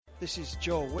This is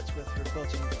Joe Whitworth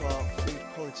reporting for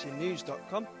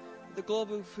foodqualitynews.com at the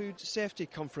Global Food Safety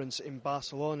Conference in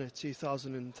Barcelona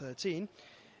 2013,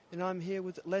 and I'm here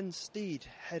with Len Steed,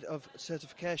 Head of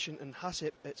Certification and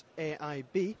HACCP at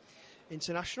AIB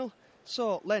International.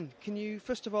 So, Len, can you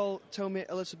first of all tell me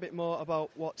a little bit more about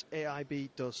what AIB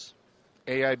does?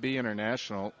 AIB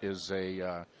International is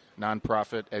a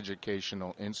nonprofit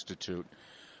educational institute.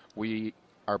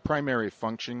 Our primary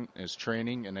function is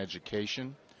training and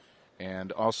education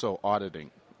and also auditing.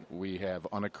 We have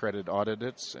unaccredited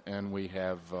audits and we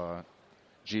have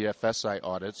GFSI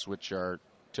audits, which are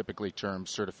typically termed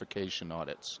certification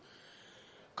audits.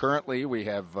 Currently, we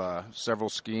have several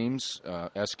schemes,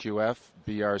 SQF,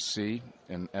 BRC,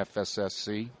 and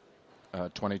FSSC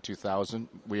 22000.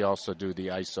 We also do the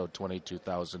ISO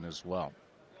 22000 as well.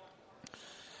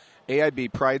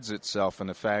 AIB prides itself in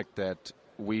the fact that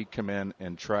we come in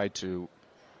and try to,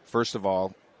 first of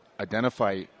all,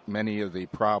 identify many of the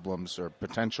problems or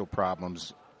potential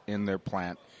problems in their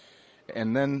plant,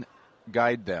 and then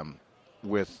guide them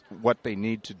with what they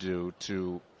need to do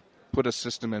to put a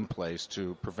system in place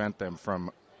to prevent them from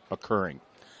occurring.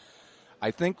 I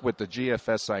think with the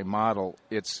GFSI model,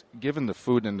 it's given the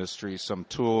food industry some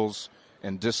tools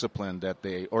and discipline that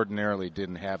they ordinarily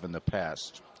didn't have in the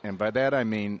past. And by that I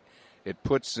mean it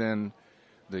puts in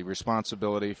the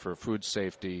responsibility for food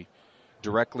safety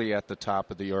directly at the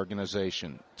top of the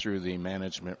organization through the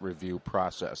management review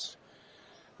process.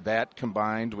 That,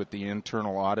 combined with the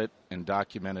internal audit and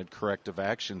documented corrective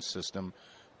action system,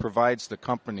 provides the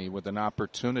company with an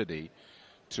opportunity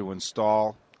to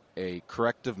install a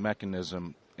corrective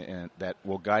mechanism that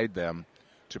will guide them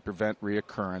to prevent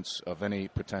reoccurrence of any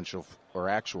potential or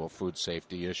actual food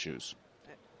safety issues.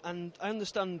 And I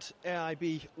understand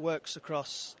AIB works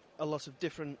across a lot of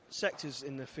different sectors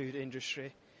in the food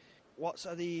industry.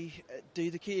 Do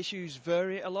the key issues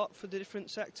vary a lot for the different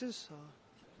sectors? Or?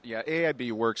 Yeah,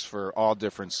 AIB works for all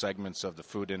different segments of the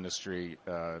food industry,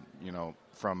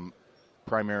 from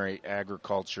primary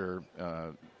agriculture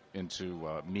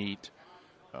into meat,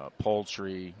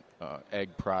 poultry,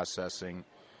 egg processing,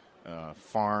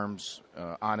 farms,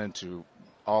 on into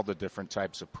all the different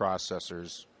types of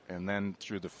processors, and then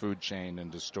through the food chain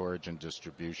into storage and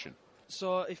distribution.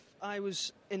 So if I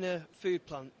was in a food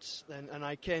plant then and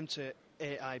I came to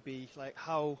AIB,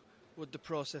 how would the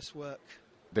process work?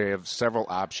 They have several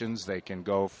options. They can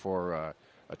go for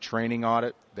a training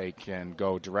audit. They can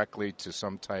go directly to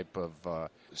some type of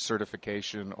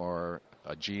certification or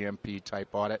a GMP type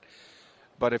audit.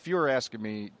 But if you were asking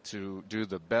me to do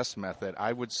the best method,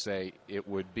 I would say it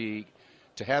would be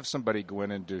to have somebody go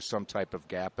in and do some type of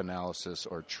gap analysis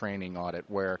or training audit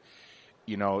where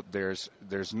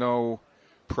there's no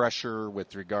pressure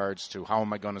with regards to how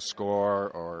am I going to score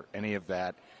or any of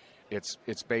that. It's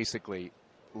basically,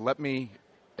 let me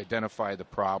identify the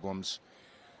problems.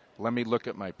 Let me look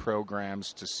at my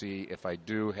programs to see if I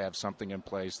do have something in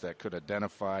place that could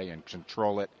identify and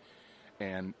control it,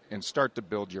 and start to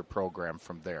build your program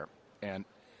from there. And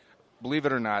believe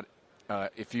it or not,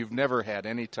 if you've never had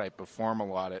any type of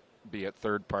formal audit, be it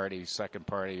third party, second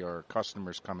party, or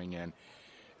customers coming in,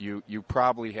 you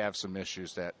probably have some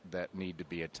issues that need to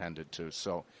be attended to.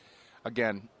 So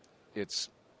again, it's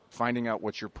finding out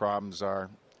what your problems are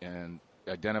and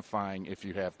identifying if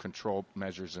you have control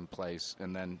measures in place,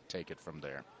 and then take it from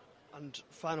there. And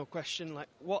final question,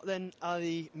 what then are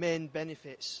the main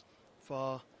benefits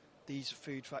for these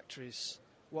food factories?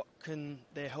 What can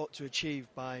they hope to achieve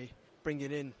by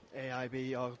bringing in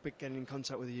AIB or getting in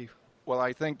contact with you? Well,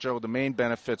 I think, Joe, the main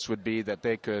benefits would be that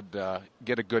they could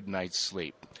get a good night's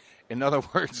sleep. In other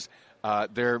words,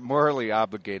 they're morally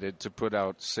obligated to put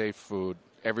out safe food.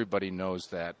 Everybody knows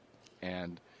that.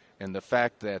 And the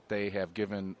fact that they have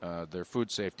given their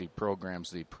food safety programs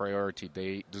the priority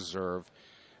they deserve,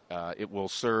 it will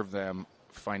serve them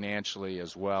financially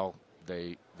as well.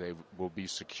 They will be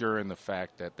secure in the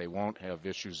fact that they won't have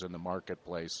issues in the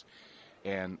marketplace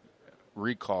and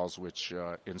recalls, which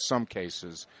in some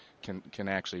cases can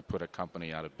actually put a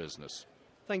company out of business.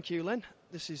 Thank you, Len.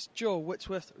 This is Joe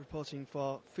Whitworth reporting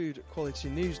for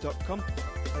foodqualitynews.com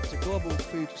at the Global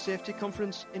Food Safety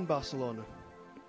Conference in Barcelona.